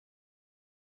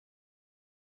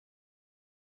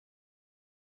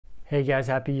Hey guys,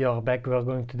 happy you're back. We're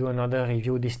going to do another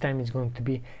review. This time it's going to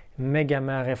be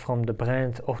Megamare from the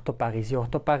brand Orto Parisi.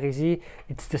 Orto Parisi,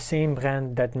 it's the same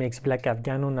brand that makes Black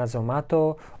Afghano,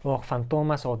 Nasomato or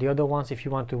Fantomas or the other ones. If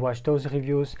you want to watch those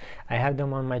reviews, I have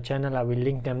them on my channel. I will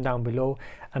link them down below.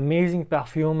 Amazing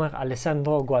perfumer,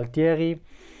 Alessandro Gualtieri.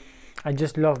 I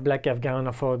just love Black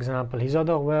Afghano, for example. His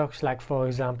other works, like for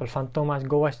example Fantomas,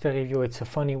 go watch the review, it's a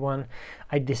funny one.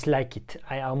 I dislike it.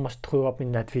 I almost threw up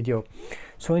in that video.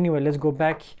 So anyway, let's go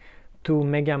back to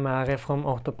Megamare from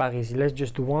Orto Parisi. Let's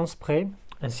just do one spray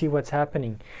and see what's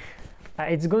happening.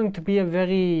 It's going to be a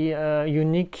very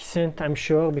unique scent, I'm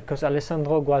sure, because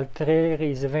Alessandro Gualtieri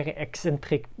is a very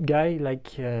eccentric guy. Like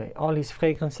all his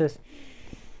fragrances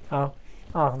are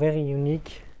very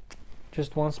unique.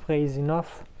 Just one spray is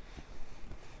enough.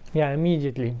 Yeah,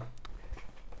 immediately.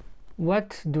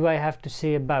 What do I have to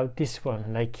say about this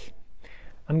one? Like,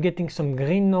 I'm getting some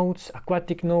green notes,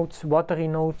 aquatic notes, watery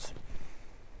notes,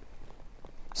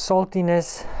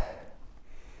 saltiness.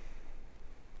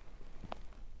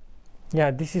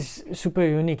 Yeah, this is super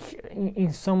unique.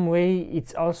 In some way,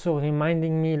 it's also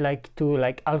reminding me like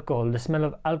alcohol, the smell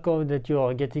of alcohol that you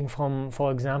are getting from,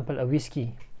 for example, a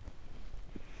whiskey.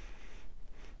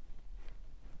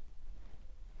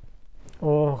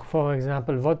 Or for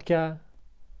example vodka,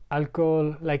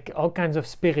 alcohol, like all kinds of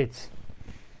spirits.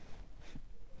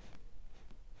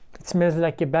 It smells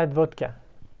like a bad vodka.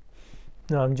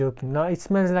 No, I'm joking. No, it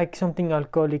smells like something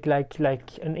alcoholic, like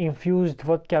an infused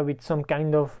vodka with some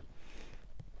kind of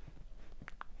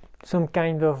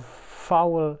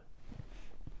foul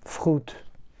fruit.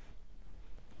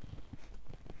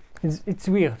 It's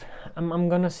weird. I'm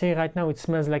gonna say right now it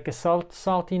smells like a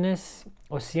saltiness,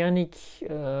 oceanic.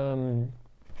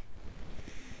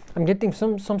 I'm getting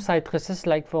some citruses,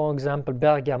 like for example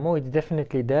bergamot. It's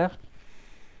definitely there.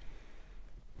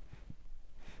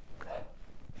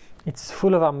 It's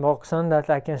full of ambergris, that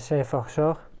I can say for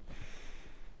sure.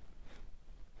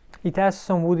 It has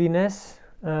some woodiness.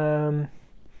 I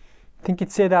think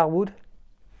it's cedar wood,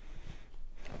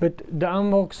 but the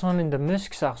ambergris and the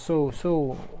musks are so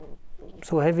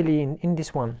heavily in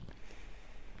this one.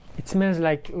 It smells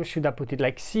like, how should I put it,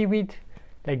 like seaweed,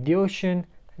 like the ocean,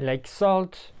 like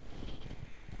salt.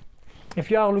 If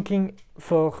you are looking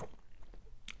for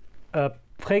a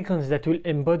fragrance that will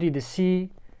embody the sea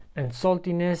and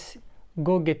saltiness,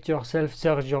 go get yourself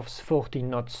Sergio's 40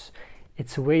 Notes.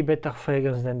 It's a way better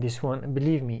fragrance than this one,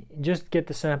 believe me. Just get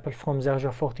a sample from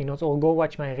Sergio 40 Notes or go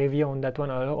watch my review on that one.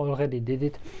 I already did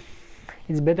it.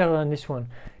 It's better than this one.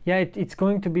 Yeah, it's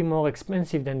going to be more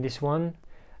expensive than this one,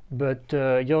 but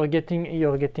you're getting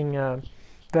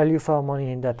value for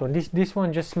money in that one. This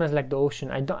one just smells like the ocean.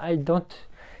 I don't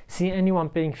see anyone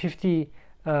paying 150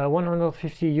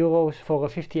 euros for a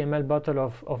 50 ml bottle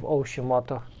of ocean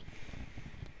water.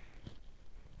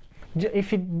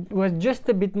 If it was just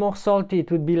a bit more salty,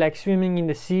 it would be like swimming in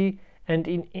the sea and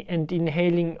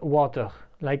inhaling water,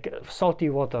 like salty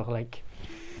water. Like,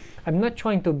 I'm not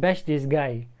trying to bash this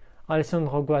guy,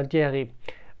 Alessandro Gualtieri,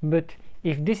 but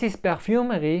if this is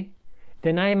perfumery,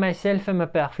 then I myself am a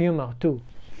perfumer too.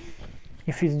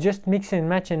 If it's just mix and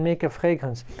match and make a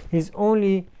fragrance, his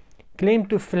only claim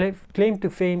to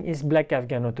fame is Black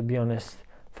Afghano, to be honest.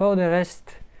 For the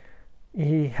rest,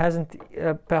 he hasn't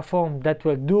performed that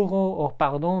well. Duro or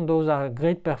Pardon, those are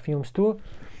great perfumes too,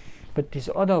 but these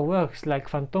other works like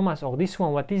Fantomas or this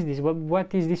one, what is this?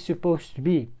 What is this supposed to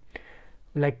be?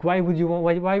 Like, why would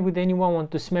anyone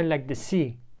want to smell like the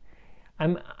sea?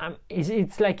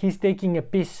 It's like he's taking a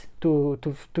piece to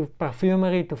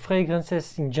perfumery, to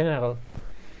fragrances in general.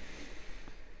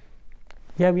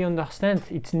 Yeah, we understand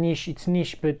it's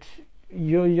niche, but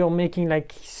you're making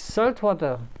like salt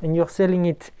water and you're selling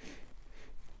it.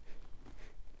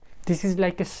 This is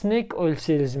like a snake oil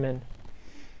salesman.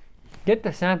 Get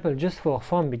a sample just for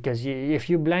fun, because if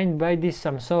you blind buy this,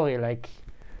 I'm sorry, like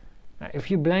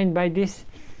if you blind buy this,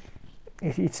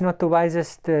 it's not the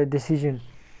wisest decision.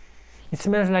 It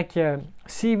smells like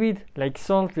seaweed, like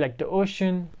salt, like the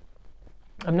ocean.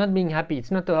 I'm not being happy.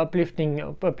 It's not an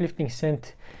uplifting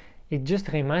scent. It just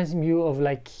reminds me of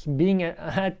like being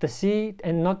at the sea,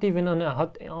 and not even on a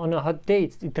hot day.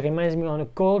 It reminds me on a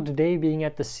cold day being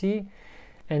at the sea,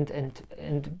 and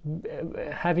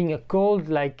having a cold,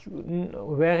 like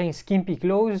wearing skimpy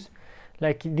clothes.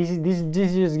 Like this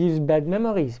just gives bad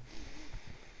memories.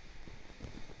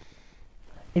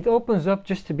 It opens up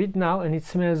just a bit now and it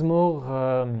smells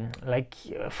more like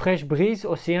fresh breeze,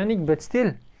 oceanic, but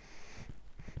still.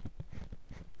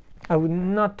 I would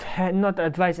not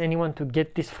advise anyone to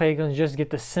get this fragrance. Just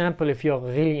get a sample if you're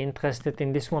really interested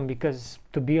in this one, because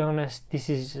to be honest, this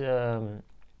is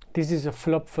a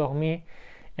flop for me.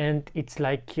 and it's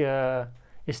like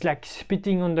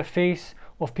spitting on the face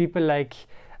of people like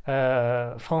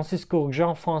Francis Courg,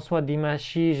 Jean-François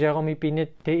Dimachy, Jérôme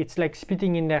Pinet. It's like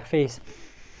spitting in their face,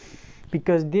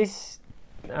 because this,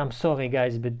 I'm sorry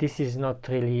guys, but this is not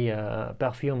really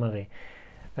perfumery.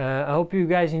 I hope you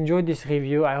guys enjoyed this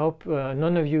review. I hope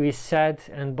none of you is sad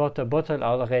and bought a bottle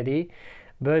already,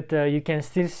 but you can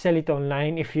still sell it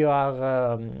online. If you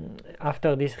are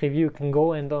after this review, you can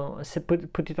go and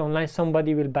put it online.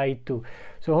 Somebody will buy it too.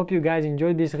 So I hope you guys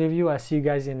enjoyed this review. I'll see you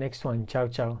guys in the next one. Ciao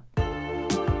ciao.